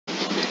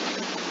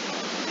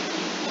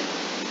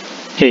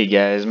Hey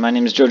guys, my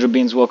name is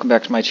Jojobeans. Welcome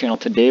back to my channel.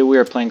 Today we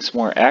are playing some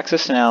more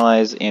Axis and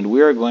Allies, and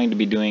we are going to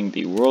be doing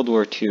the World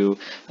War II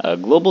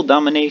global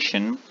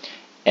domination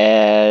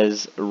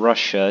as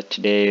Russia.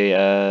 Today,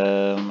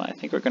 I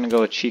think we're going to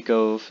go with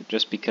Chikov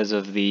just because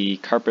of the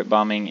carpet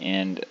bombing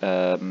and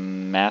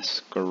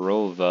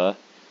Maskarova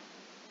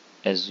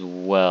as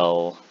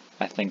well.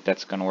 I think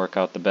that's going to work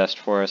out the best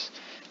for us,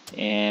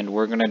 and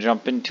we're going to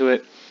jump into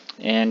it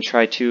and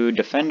try to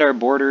defend our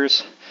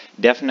borders.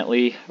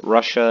 Definitely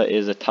Russia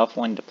is a tough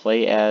one to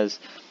play as,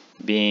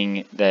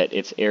 being that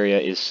its area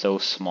is so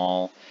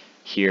small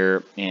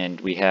here,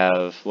 and we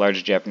have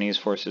large Japanese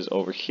forces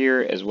over here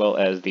as well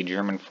as the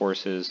German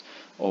forces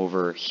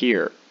over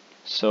here.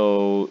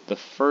 So the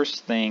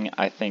first thing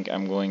I think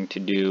I'm going to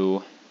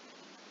do,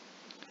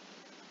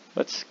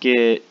 let's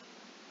get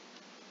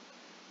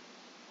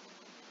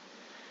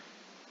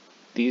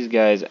these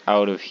guys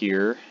out of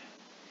here,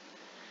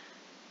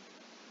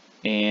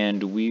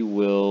 and we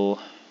will,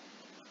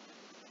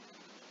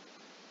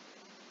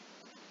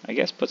 I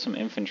guess, put some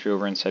infantry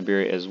over in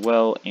Siberia as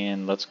well,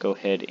 and let's go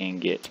ahead and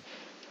get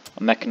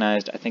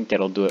mechanized. I think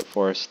that'll do it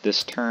for us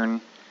this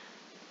turn.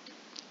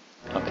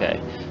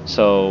 Okay,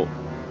 so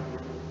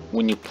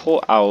when you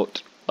pull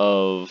out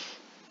of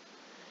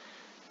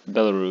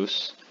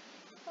Belarus,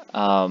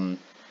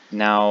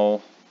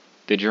 now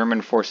the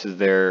German forces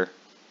there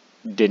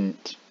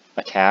didn't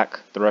attack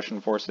the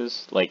Russian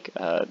forces like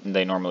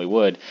they normally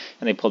would,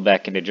 and they pulled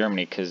back into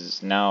Germany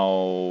because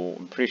now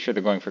I'm pretty sure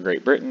they're going for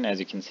Great Britain. As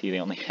you can see, they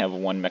only have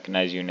one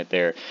mechanized unit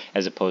there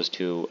as opposed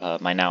to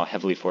my now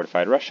heavily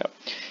fortified Russia.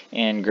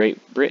 And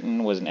Great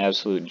Britain was an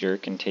absolute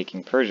jerk in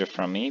taking Persia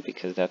from me,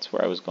 because that's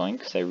where I was going,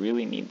 because I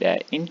really need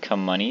that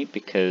income money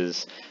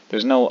because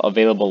there's no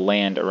available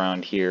land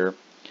around here.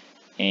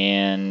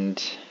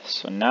 And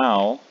so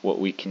now what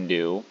we can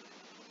do,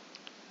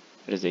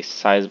 it is a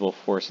sizable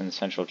force in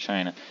central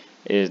China,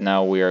 is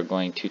now we are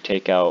going to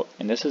take out,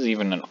 and this is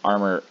even an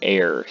armor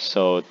air,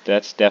 so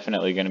that's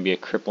definitely going to be a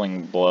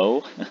crippling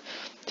blow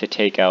to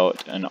take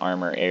out an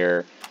armor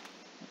air.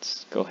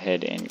 Let's go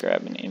ahead and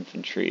grab an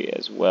infantry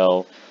as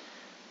well,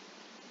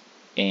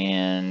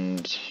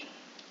 and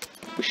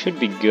we should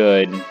be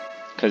good,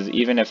 because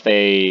even if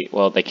they,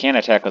 well, they can't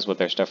attack us with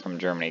their stuff from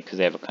Germany because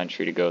they have a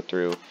country to go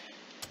through.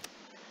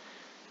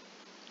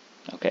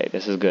 Okay,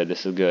 this is good,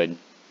 this is good.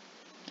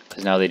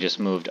 Because now they just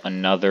moved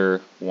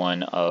another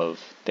one of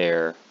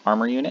their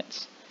armor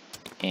units,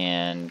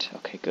 and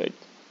okay, good.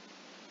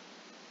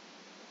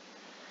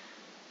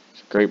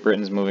 So Great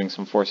Britain's moving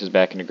some forces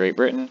back into Great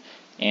Britain,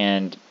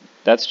 and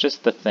that's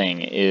just the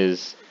thing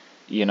is,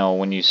 you know,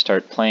 when you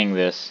start playing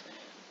this,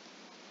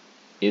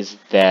 is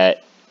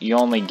that you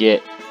only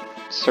get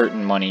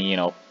certain money, you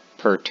know,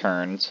 per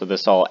turn, so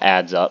this all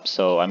adds up.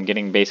 So I'm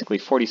getting basically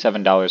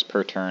 $47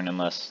 per turn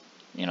unless,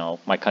 you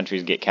know, my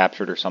countries get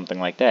captured or something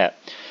like that.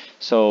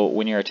 So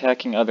when you're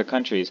attacking other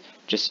countries,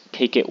 just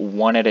take it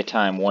one at a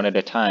time,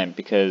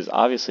 because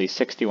obviously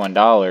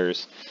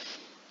 $61,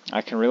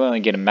 I can really only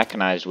get them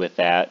mechanized with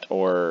that,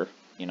 or,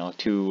 you know,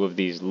 two of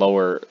these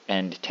lower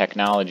end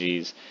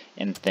technologies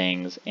and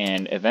things,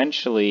 and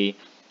eventually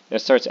it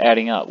starts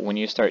adding up. When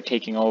you start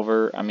taking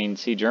over, I mean,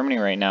 see, Germany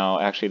right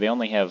now, actually they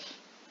only have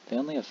 5?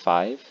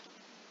 1,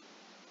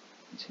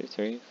 2,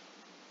 3,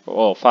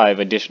 well, 5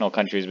 additional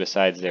countries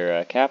besides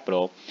their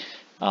capital.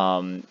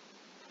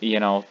 You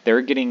know,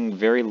 they're getting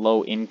very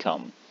low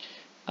income,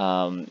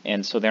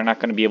 and so they're not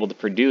going to be able to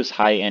produce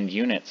high-end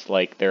units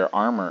like their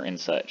armor and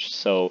such.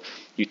 So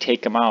you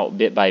take them out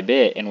bit by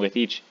bit, and with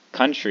each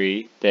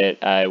country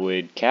that I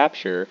would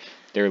capture,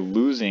 they're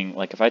losing.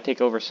 Like if I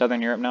take over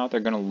Southern Europe now, they're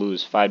going to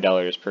lose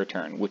 $5 per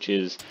turn,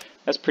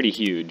 that's pretty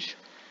huge.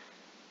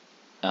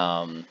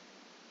 And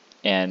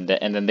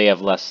then they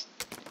have less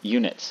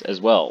units as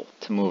well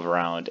to move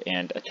around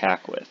and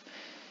attack with.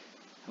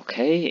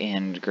 Okay,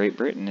 and Great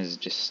Britain is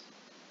just,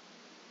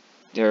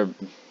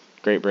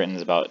 Great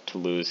Britain's about to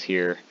lose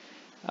here.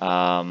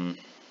 I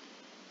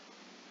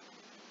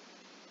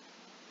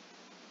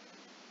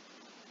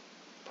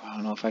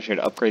don't know if I should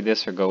upgrade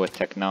this or go with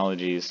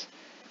technologies.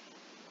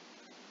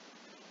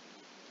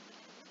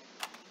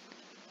 I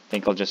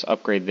think I'll just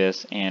upgrade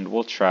this, and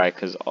we'll try,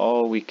 because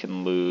all we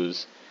can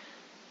lose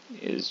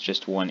is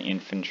just 1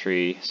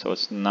 infantry, so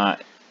it's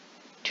not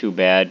too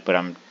bad, but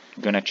I'm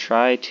going to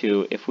try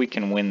to, if we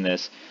can win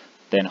this,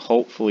 then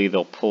hopefully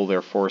they'll pull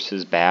their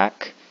forces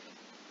back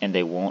and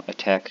they won't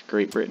attack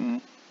Great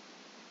Britain.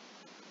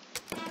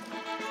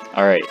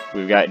 Alright,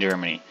 we've got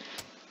Germany.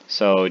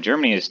 So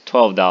Germany is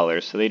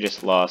 $12, so they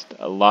just lost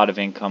a lot of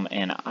income,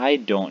 and I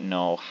don't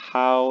know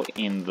how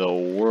in the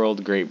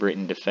world Great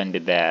Britain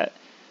defended that.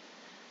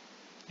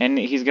 And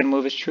he's going to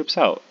move his troops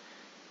out.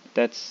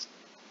 That's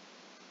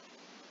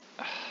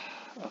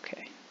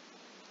okay.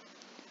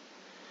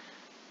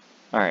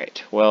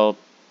 Alright, well,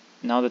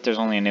 now that there's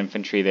only an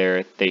infantry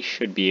there, they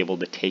should be able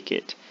to take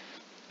it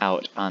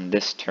out on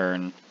this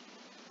turn.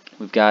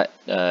 We've got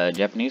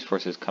Japanese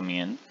forces coming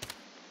in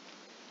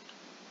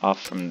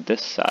off from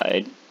this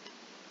side,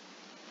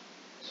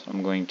 so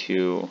I'm going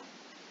to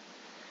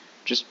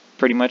just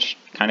pretty much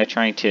kind of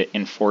trying to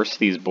enforce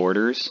these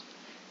borders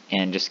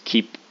and just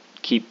keep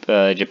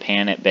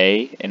Japan at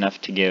bay enough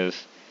to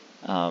give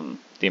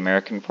the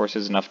American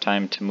forces enough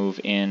time to move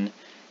in,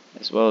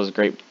 as well as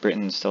Great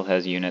Britain still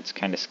has units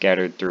kind of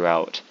scattered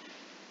throughout.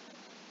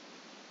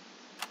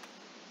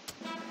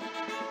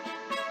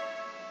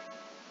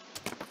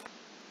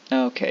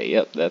 Okay,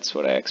 yep, that's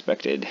what I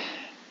expected.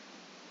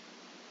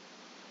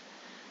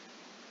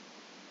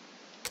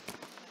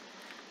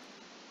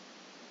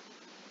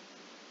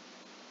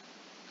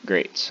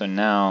 Great, so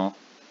now,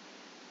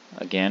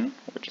 again,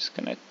 we're just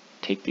going to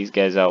take these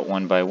guys out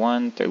one by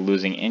one. They're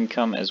losing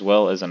income as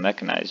well as a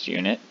mechanized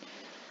unit.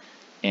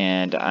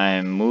 And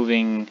I'm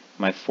moving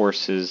my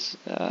forces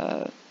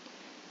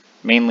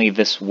mainly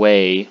this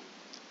way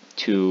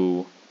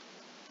to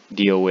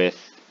deal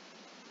with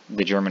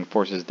the German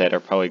forces that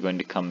are probably going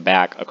to come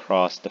back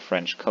across the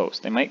French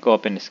coast. They might go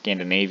up into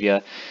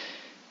Scandinavia,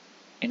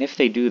 and if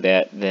they do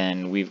that,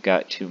 then we've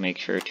got to make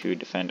sure to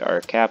defend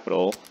our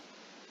capital,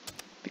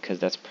 because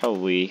that's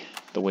probably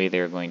the way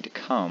they're going to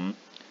come.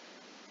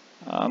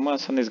 I'm going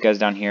to send these guys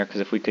down here,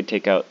 because if we could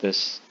take out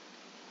this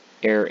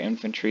air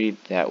infantry,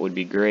 that would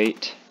be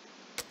great.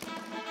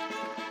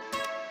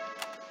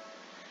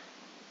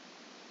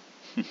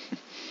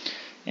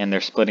 And they're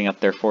splitting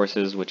up their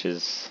forces, which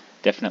is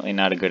definitely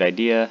not a good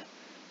idea.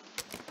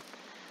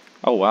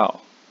 Oh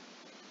wow.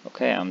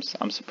 Okay, I'm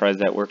surprised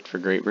that worked for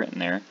Great Britain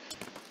there.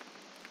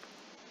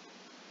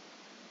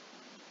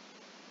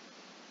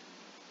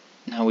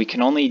 Now we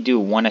can only do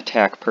one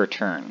attack per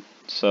turn,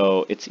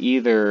 so it's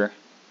either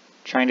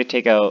trying to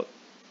take out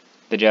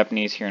the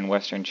Japanese here in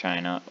Western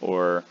China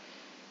or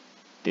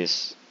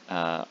this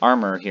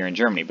armor here in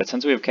Germany. But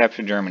since we have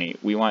captured Germany,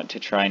 we want to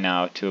try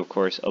now to, of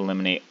course,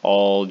 eliminate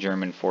all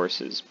German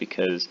forces,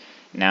 because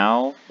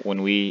now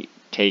when we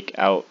take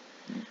out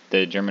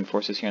the German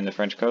forces here on the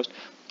French coast,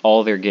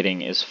 all they're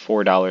getting is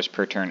 $4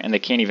 per turn, and they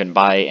can't even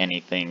buy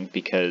anything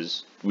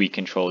because we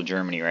control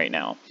Germany right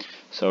now.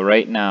 So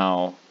right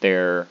now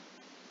they're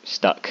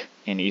stuck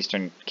in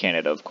eastern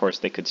Canada. Of course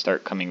they could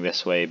start coming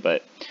this way,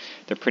 but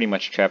they're pretty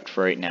much trapped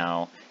for right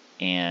now,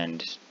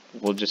 and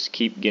we'll just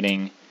keep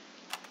getting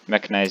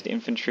mechanized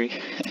infantry.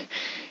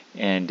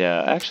 And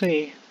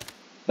actually,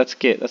 let's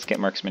get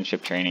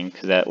marksmanship training,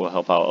 because that will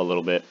help out a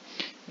little bit,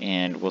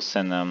 and we'll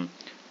send them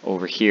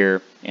over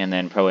here, and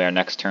then probably our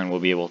next turn we'll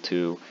be able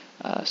to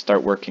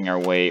start working our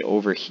way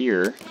over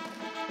here.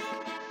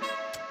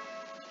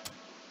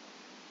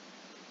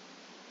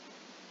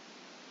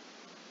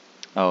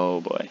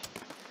 Oh boy.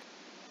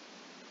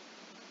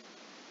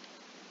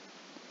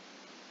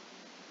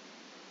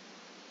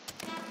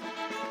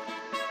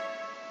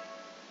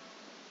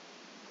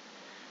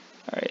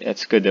 Alright,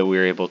 that's good that we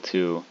were able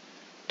to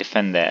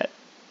defend that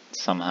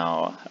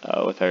somehow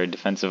with our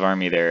defensive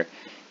army there,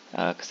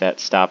 because that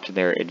stopped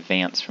their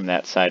advance from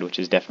that side, which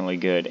is definitely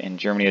good. And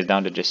Germany is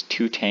down to just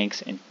 2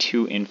 tanks and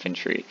 2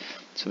 infantry,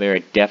 so they are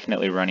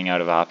definitely running out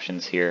of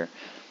options here.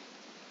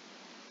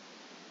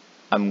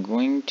 I'm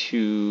going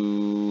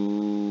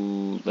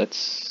to...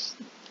 let's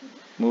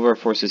move our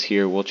forces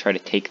here. We'll try to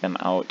take them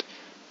out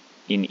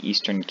in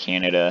eastern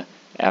Canada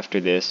after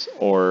this,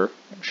 or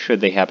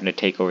should they happen to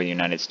take over the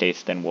United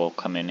States, then we'll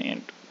come in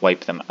and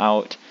wipe them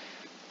out.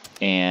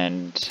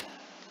 And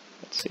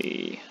let's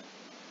see,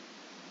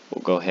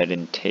 we'll go ahead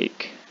and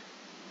take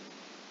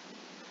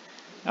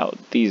out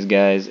these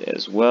guys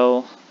as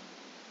well.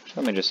 So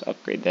let me just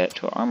upgrade that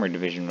to an armor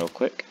division real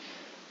quick,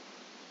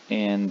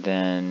 and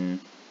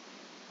then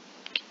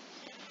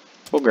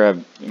we'll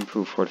grab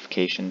improved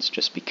fortifications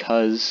just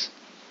because.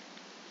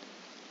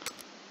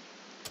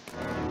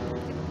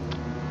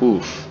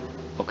 Oof.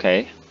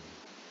 Okay.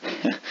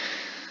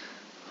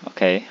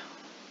 Okay.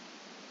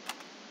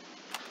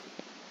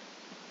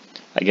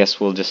 I guess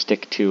we'll just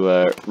stick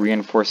to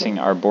reinforcing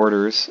our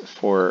borders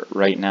for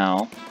right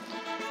now.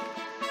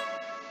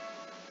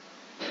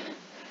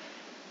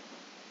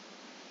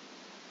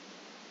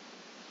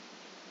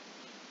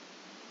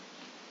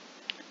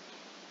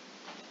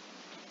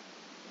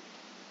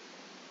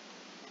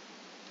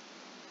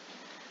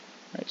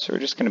 Alright, so we're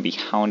just going to be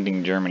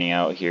hounding Germany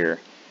out here,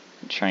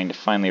 and trying to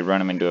finally run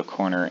them into a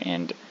corner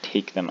and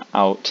take them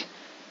out.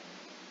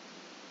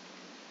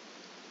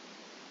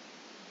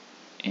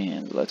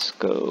 And let's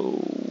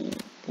go.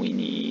 We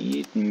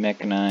need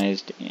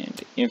mechanized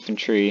and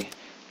infantry.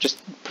 Just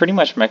pretty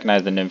much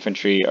mechanized and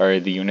infantry are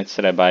the units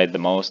that I buy the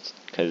most,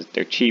 because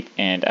they're cheap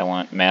and I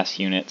want mass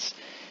units.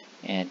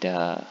 And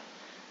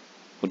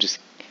we'll just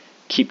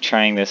keep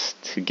trying this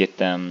to get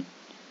them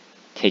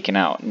taken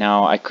out.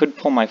 Now I could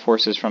pull my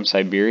forces from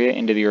Siberia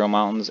into the Ural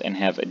Mountains and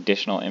have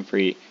additional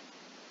infantry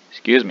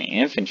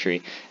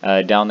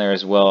down there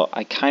as well.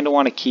 I kind of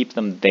want to keep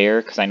them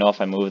there, because I know if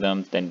I move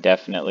them, then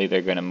definitely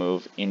they're going to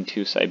move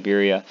into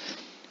Siberia.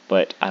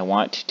 But I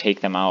want to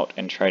take them out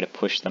and try to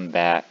push them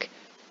back,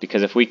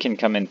 because if we can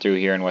come in through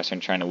here in Western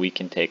China, we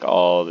can take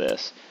all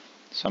this.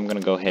 So I'm going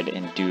to go ahead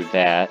and do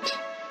that.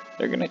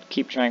 They're going to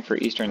keep trying for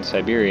Eastern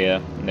Siberia,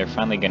 and they're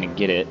finally going to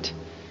get it.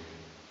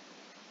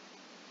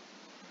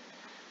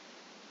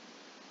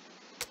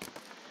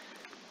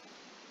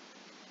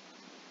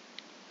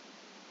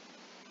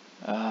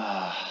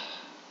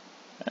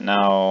 And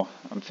now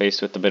I'm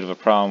faced with a bit of a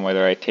problem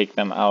whether I take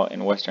them out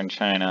in Western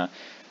China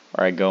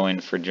or I go in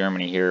for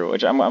Germany here,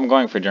 which I'm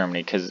going for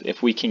Germany, because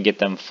if we can get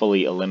them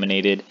fully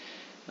eliminated,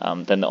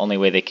 then the only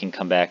way they can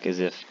come back is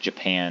if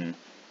Japan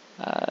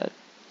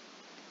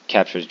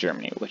captures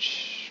Germany,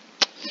 which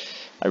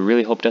I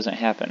really hope doesn't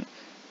happen.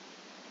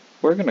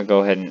 We're going to go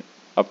ahead and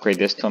upgrade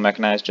this to a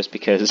mechanized just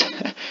because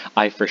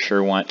I for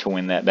sure want to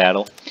win that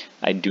battle.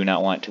 I do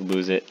not want to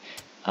lose it.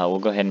 We'll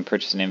go ahead and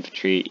purchase an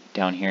infantry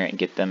down here and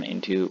get them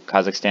into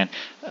Kazakhstan.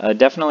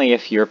 Definitely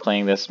if you're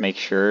playing this, make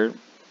sure,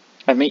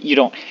 I mean, you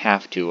don't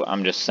have to,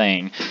 I'm just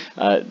saying,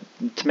 to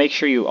make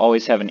sure you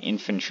always have an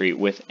infantry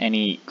with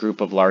any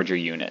group of larger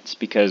units,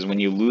 because when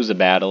you lose a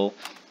battle,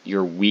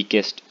 your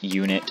weakest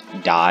unit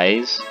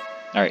dies.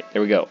 Alright,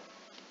 there we go.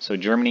 So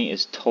Germany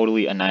is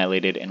totally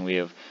annihilated, and we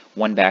have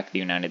won back the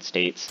United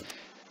States.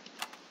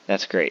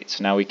 That's great.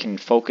 So now we can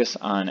focus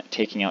on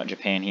taking out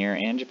Japan here,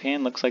 and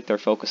Japan looks like they're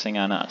focusing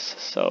on us.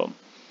 So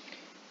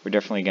we're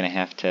definitely going to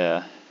have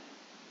to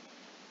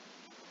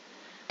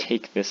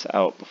take this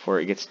out before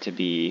it gets to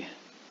be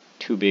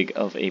too big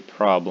of a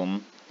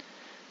problem.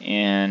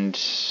 And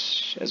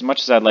as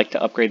much as I'd like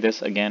to upgrade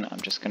this, again,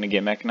 I'm just going to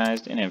get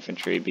mechanized and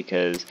infantry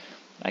because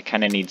I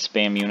kind of need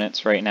spam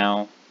units right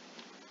now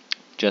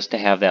just to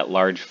have that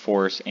large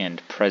force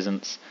and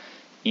presence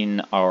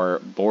in our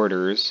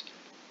borders.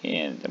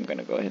 And I'm going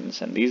to go ahead and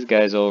send these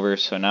guys over.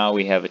 So now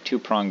we have a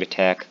two-pronged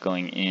attack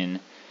going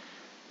in.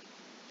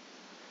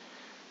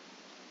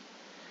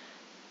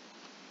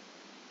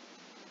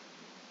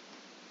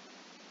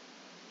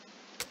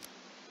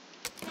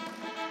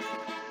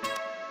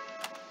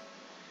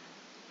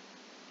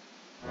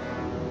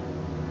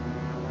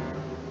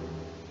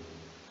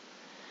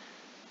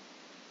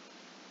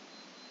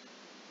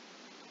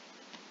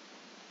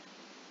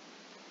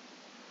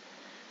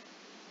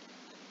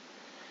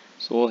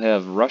 So we'll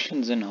have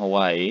Russians in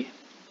Hawaii,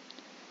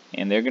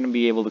 and they're going to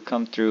be able to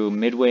come through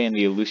Midway and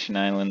the Aleutian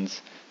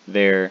Islands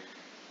there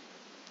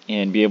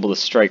and be able to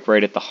strike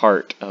right at the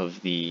heart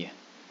of the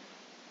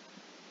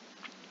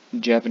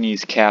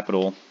Japanese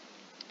capital.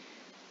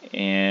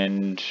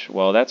 And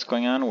while that's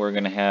going on, we're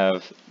going to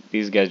have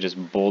these guys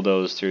just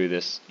bulldoze through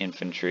this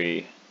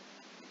infantry.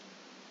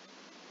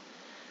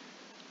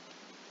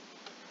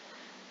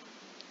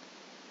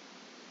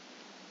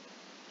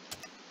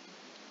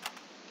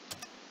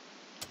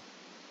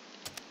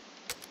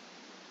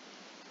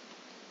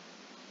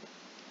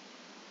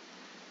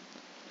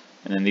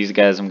 And then these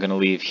guys I'm going to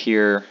leave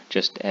here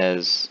just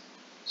as,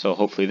 so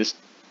hopefully this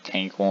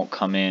tank won't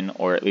come in,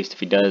 or at least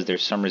if he does,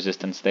 there's some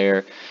resistance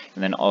there.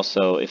 And then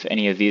also, if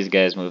any of these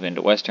guys move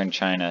into Western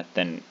China,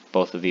 then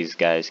both of these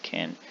guys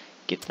can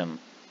get them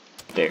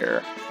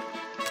there.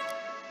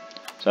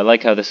 So I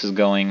like how this is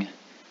going.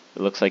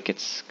 It looks like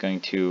it's going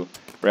to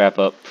wrap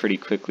up pretty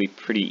quickly,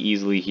 pretty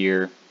easily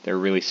here. They're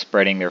really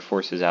spreading their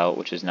forces out,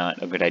 which is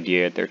not a good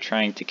idea. They're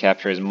trying to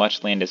capture as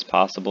much land as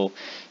possible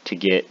to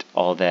get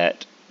all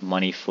that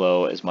money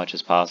flow as much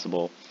as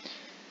possible.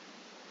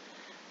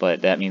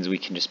 But that means we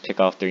can just pick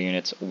off their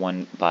units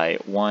one by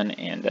one,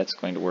 and that's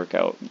going to work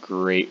out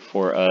great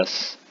for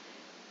us.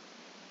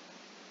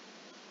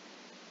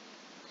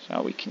 So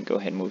now we can go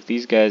ahead and move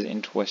these guys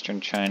into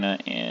Western China,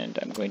 and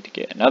I'm going to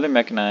get another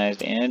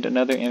mechanized and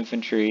another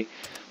infantry,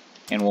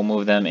 and we'll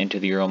move them into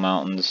the Ural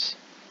Mountains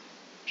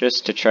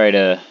just to try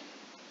to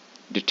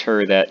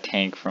deter that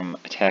tank from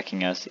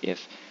attacking us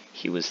if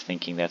he was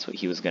thinking that's what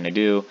he was going to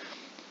do.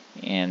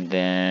 And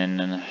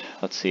then,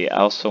 let's see, I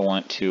also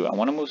want to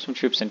move some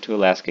troops into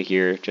Alaska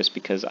here, just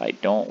because I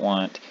don't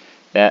want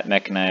that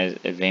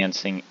mechanized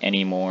advancing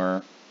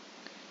anymore.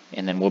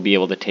 And then we'll be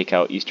able to take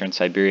out Eastern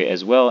Siberia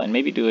as well, and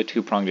maybe do a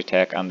two-pronged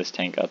attack on this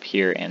tank up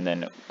here, and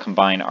then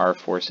combine our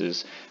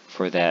forces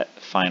for that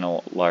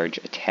final large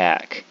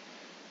attack.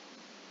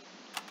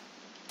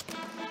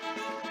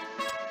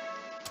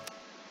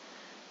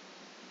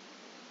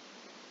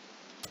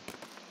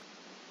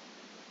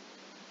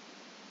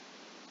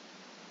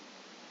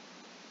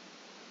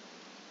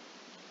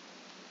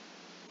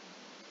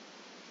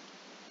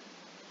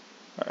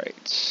 Alright,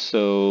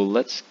 so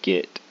let's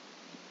get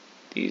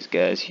these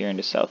guys here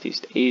into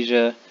Southeast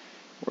Asia.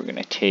 We're going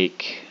to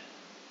take...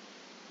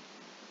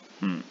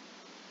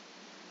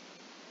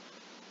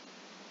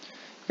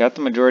 Got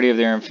the majority of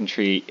their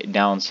infantry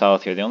down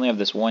south here. They only have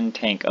this one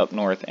tank up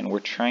north, and we're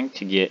trying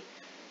to get...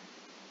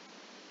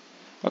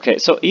 Okay,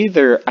 so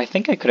either... I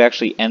think I could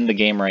actually end the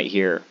game right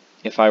here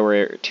if I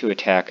were to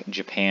attack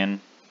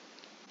Japan,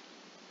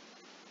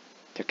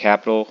 their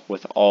capital,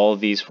 with all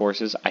these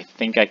forces. I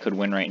think I could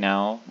win right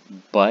now,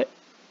 but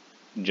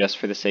just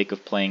for the sake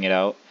of playing it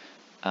out,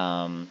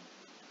 I'm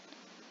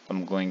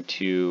going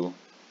to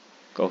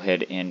go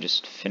ahead and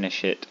just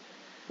finish it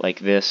like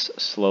this,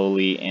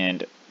 slowly,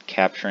 and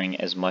capturing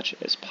as much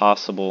as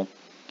possible.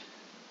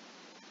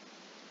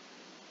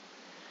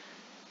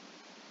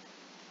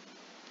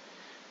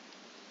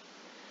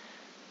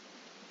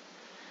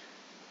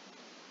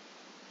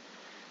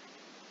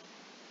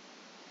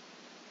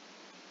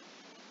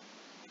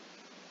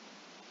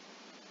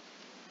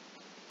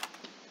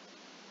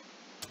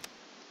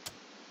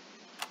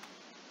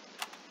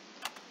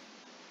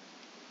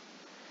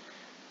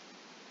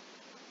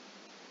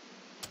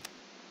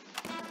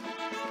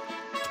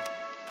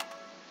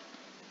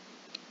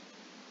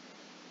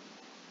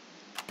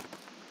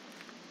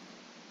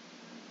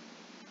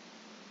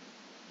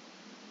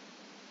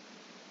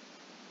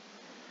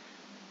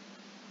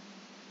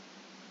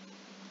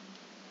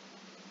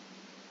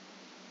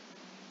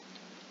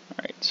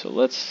 So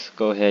let's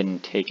go ahead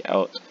and take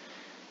out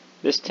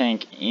this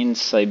tank in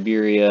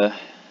Siberia.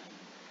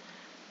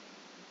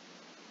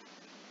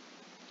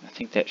 I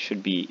think that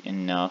should be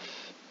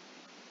enough.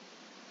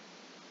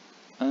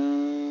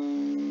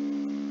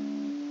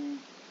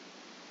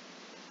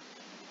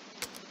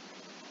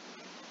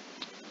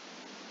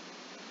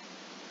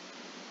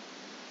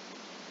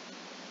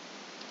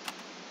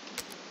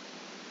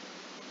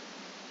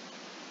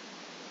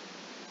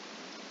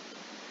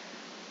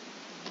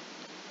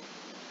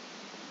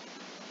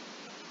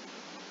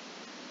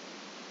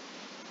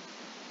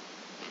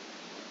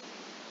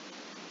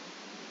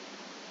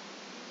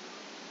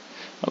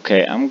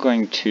 Okay, I'm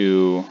going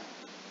to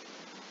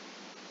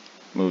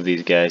move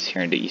these guys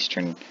here into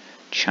eastern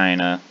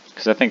China,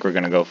 because I think we're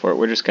going to go for it.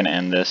 We're just going to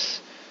end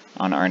this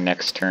on our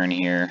next turn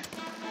here.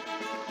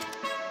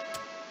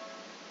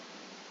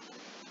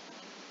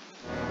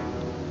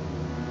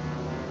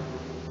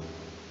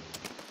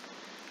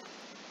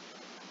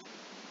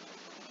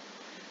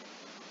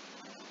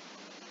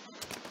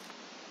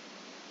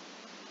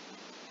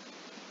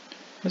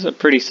 This is a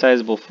pretty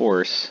sizable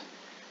force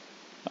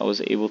I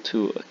was able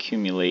to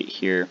accumulate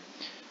here.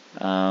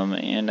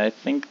 And I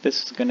think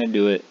this is going to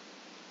do it.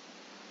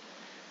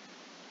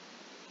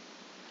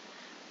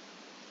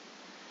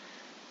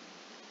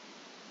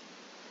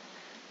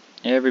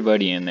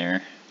 Everybody in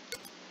there.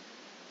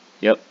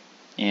 Yep.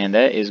 And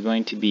that is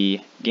going to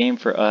be game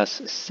for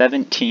us.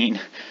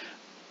 17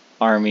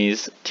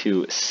 armies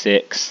to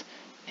 6.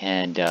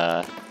 And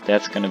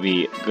that's going to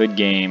be a good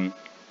game.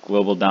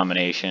 Global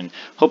domination.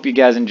 Hope you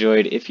guys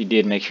enjoyed. If you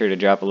did, make sure to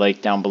drop a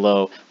like down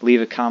below.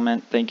 Leave a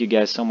comment. Thank you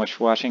guys so much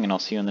for watching, and I'll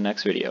see you in the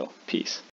next video. Peace.